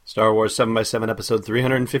Star Wars 7x7 episode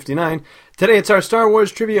 359. Today it's our Star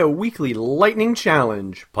Wars Trivia Weekly Lightning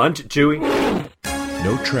Challenge. Punch it, Chewie.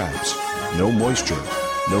 No traps, no moisture,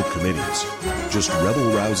 no committees. Just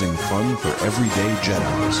rebel-rousing fun for everyday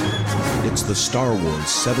Jedis. It's the Star Wars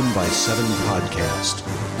 7x7 podcast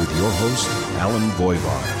with your host, Alan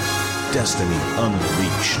Voivod. Destiny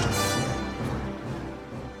Unleashed.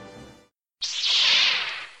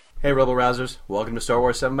 Hey Rebel Rousers, welcome to Star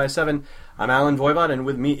Wars 7x7. I'm Alan Voivod, and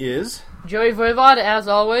with me is... Joey Voivod, as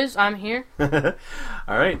always, I'm here.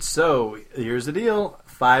 Alright, so here's the deal.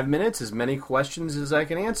 5 minutes, as many questions as I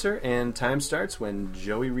can answer, and time starts when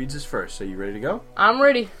Joey reads his first. So you ready to go? I'm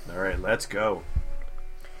ready. Alright, let's go.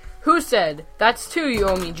 Who said, "That's two you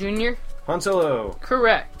owe me, Junior"? Han Solo.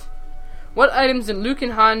 Correct. What items did Luke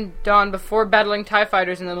and Han don before battling TIE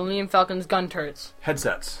fighters in the Millennium Falcon's gun turrets?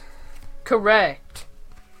 Headsets. Correct.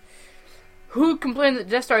 Who complained that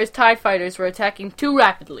Death Star's TIE fighters were attacking too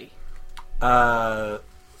rapidly?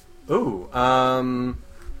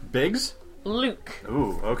 Biggs? Luke.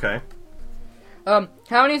 Ooh, okay. How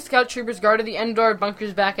many scout troopers guarded the Endor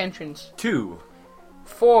bunker's back entrance? 2.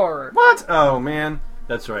 4. What? Oh, man.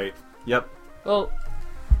 That's right. Yep. Well,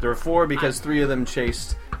 There were 4 because 3 of them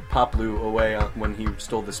chased Poplu away when he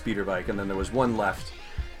stole the speeder bike, and then there was 1 left,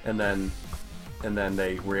 and then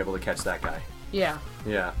they were able to catch that guy. yeah.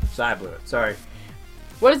 Yeah, so I blew it. Sorry.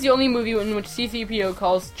 What is the only movie in which C-3PO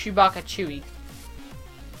calls Chewbacca Chewie?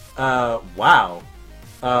 Wow.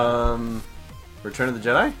 Return of the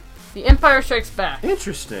Jedi? The Empire Strikes Back.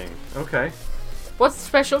 Interesting. Okay. What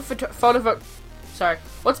special photographic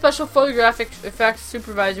effects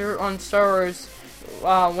supervisor on Star Wars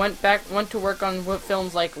went to work on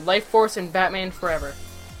films like Life Force and Batman Forever?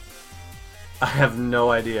 I have no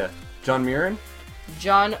idea. John Mirren?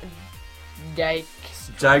 John Dykstra.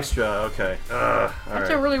 Dykstra, okay. That's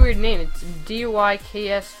a really weird name. It's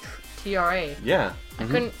DykstrA. Yeah. I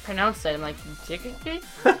couldn't pronounce that. I'm like,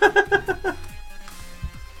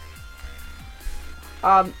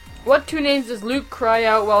 what 2 names does Luke cry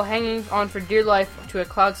out while hanging on for dear life to a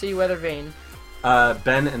Cloud City weather vane?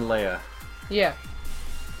 Ben and Leia. Yeah.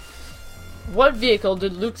 What vehicle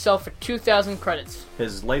did Luke sell for 2,000 credits?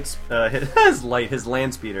 His land speeder. His light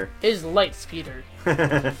speeder.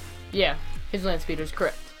 Yeah, his land speeder is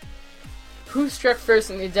correct. Who struck first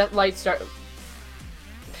in the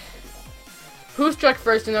Who struck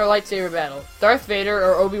first in their lightsaber battle? Darth Vader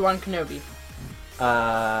or Obi-Wan Kenobi?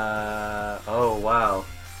 Oh wow.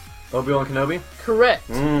 Obi-Wan Kenobi? Correct.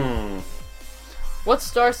 Mmm. What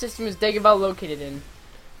star system is Dagobah located in?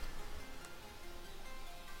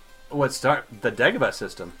 The Dagobah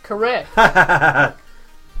system. Correct.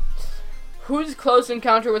 Whose close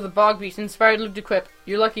encounter with a bog beast inspired Luke to quip,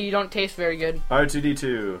 "You're lucky you don't taste very good"?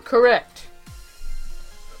 R2-D2. Correct.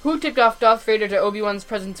 Who tipped off Darth Vader to Obi-Wan's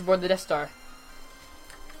presence aboard the Death Star?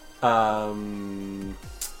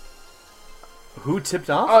 Who tipped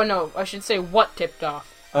off? Oh no, I should say what tipped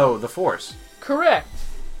off. Oh, the Force. Correct.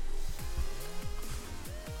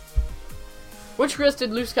 Which wrist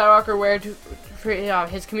did Luke Skywalker wear for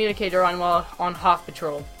his communicator while on Hoth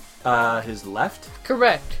patrol? His left?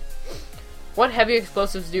 Correct. What heavy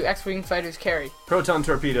explosives do X-Wing fighters carry? Proton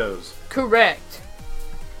torpedoes. Correct.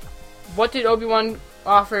 What did Obi-Wan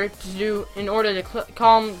offer to do in order to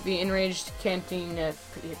calm the enraged canteen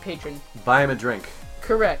patron? Buy him a drink.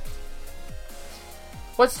 Correct.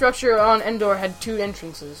 What structure on Endor had 2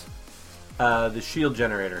 entrances? The shield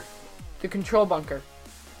generator. The control bunker.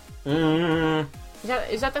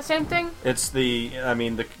 Is that the same thing? It's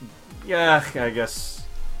yeah, I guess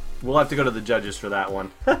we'll have to go to the judges for that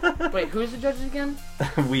one. Wait, who's the judges again?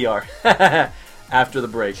 We are. After the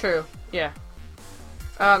break. True, yeah.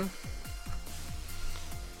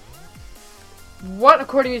 What,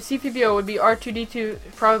 according to C-3PO, would be R2-D2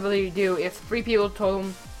 probably do if 3 people told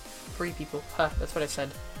him... 3 people, that's what I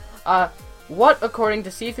said. What, according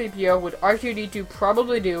to C-3PO, would R2-D2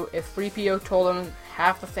 probably do if 3PO told him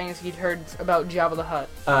half the things he'd heard about Jabba the Hutt?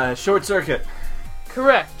 Short circuit.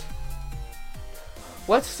 Correct.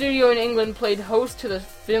 What studio in England played host to the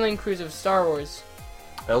filming crews of Star Wars?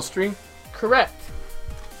 Elstree? Correct.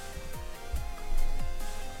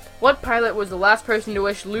 What pilot was the last person to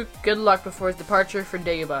wish Luke good luck before his departure for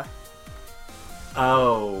Dagobah?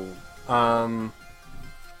 Oh, I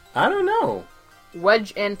don't know.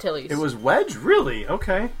 Wedge Antilles. It was Wedge? Really?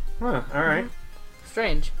 Okay. Huh, alright.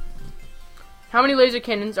 Strange. How many laser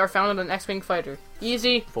cannons are found on an X-Wing fighter?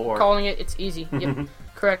 Easy. 4. Calling it, it's easy. Yep.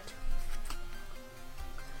 Correct.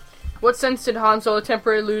 What sense did Han Solo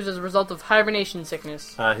temporarily lose as a result of hibernation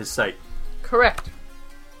sickness? His sight. Correct.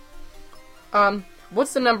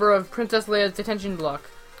 What's the number of Princess Leia's detention block?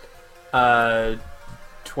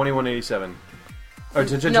 2187. Or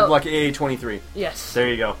to No. block AA-23. Yes. There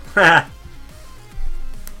you go.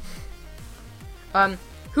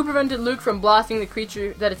 Who prevented Luke from blasting the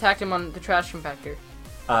creature that attacked him on the trash compactor?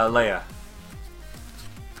 Leia.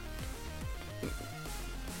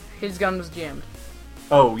 His gun was jammed.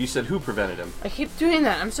 Oh, you said who prevented him? I keep doing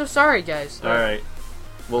that. I'm so sorry, guys. Alright.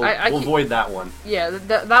 We'll I keep- avoid that one. Yeah,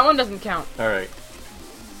 that one doesn't count. Alright.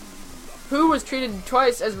 Who was treated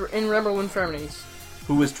twice as in Rebel infirmities?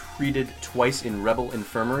 Who was treated twice in Rebel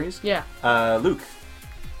infirmaries? Yeah, Luke.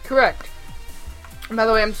 correct. And by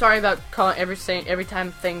the way, I'm sorry about calling every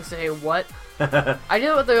time things say what. I did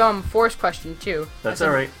it with the Force question too. That's I said,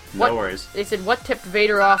 alright. what- No worries. They said what tipped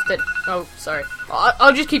Vader off that. Oh, sorry.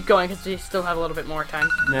 I'll just keep going because we still have a little bit more time.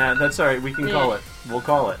 Nah, that's alright. We can call it. We'll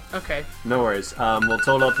call it. Okay. No worries. We'll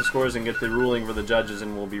total up the scores and get the ruling for the judges,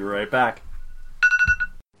 and we'll be right back.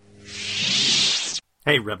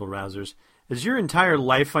 Hey, Rebel Rousers. Is your entire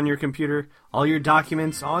life on your computer? All your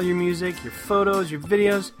documents, all your music, your photos, your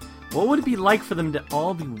videos? What would it be like for them to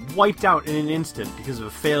all be wiped out in an instant because of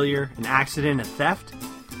a failure, an accident, a theft?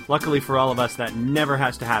 Luckily for all of us, that never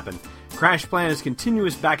has to happen. CrashPlan has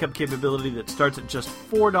continuous backup capability that starts at just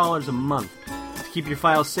 $4 a month. To keep your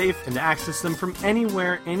files safe and to access them from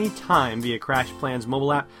anywhere, anytime via CrashPlan's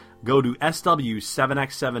mobile app, go to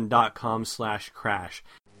sw7x7.com/crash.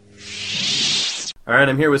 Alright,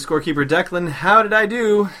 I'm here with scorekeeper Declan. How did I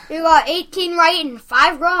do? You got 18 right and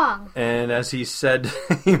 5 wrong. And as he said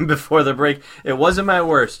before the break, it wasn't my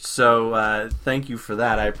worst, so thank you for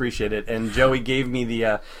that. I appreciate it. And Joey gave me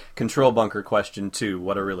the control bunker question, too.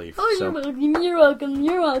 What a relief. Oh, So- you're welcome,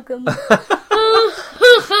 you're welcome.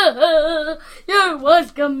 You're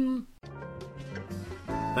welcome.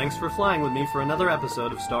 Thanks for flying with me for another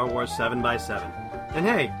episode of Star Wars 7x7. And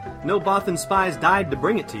hey, no Bothan spies died to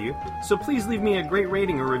bring it to you, so please leave me a great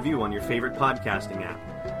rating or review on your favorite podcasting app.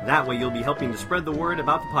 That way you'll be helping to spread the word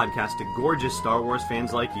about the podcast to gorgeous Star Wars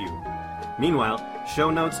fans like you. Meanwhile, show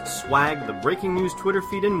notes, swag, the breaking news Twitter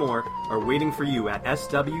feed, and more are waiting for you at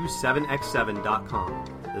sw7x7.com.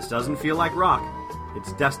 This doesn't feel like rock,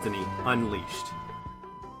 it's Destiny Unleashed.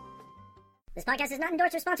 This podcast is not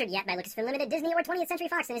endorsed or sponsored yet by Lucasfilm Limited, Disney, or 20th Century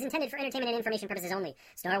Fox and is intended for entertainment and information purposes only.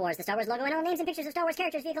 Star Wars, the Star Wars logo, and all names and pictures of Star Wars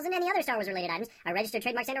characters, vehicles, and any other Star Wars-related items are registered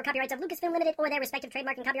trademarks and/or copyrights of Lucasfilm Limited or their respective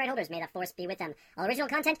trademark and copyright holders. May the Force be with them. All original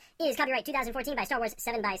content is copyright 2014 by Star Wars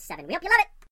 7x7. We hope you love it!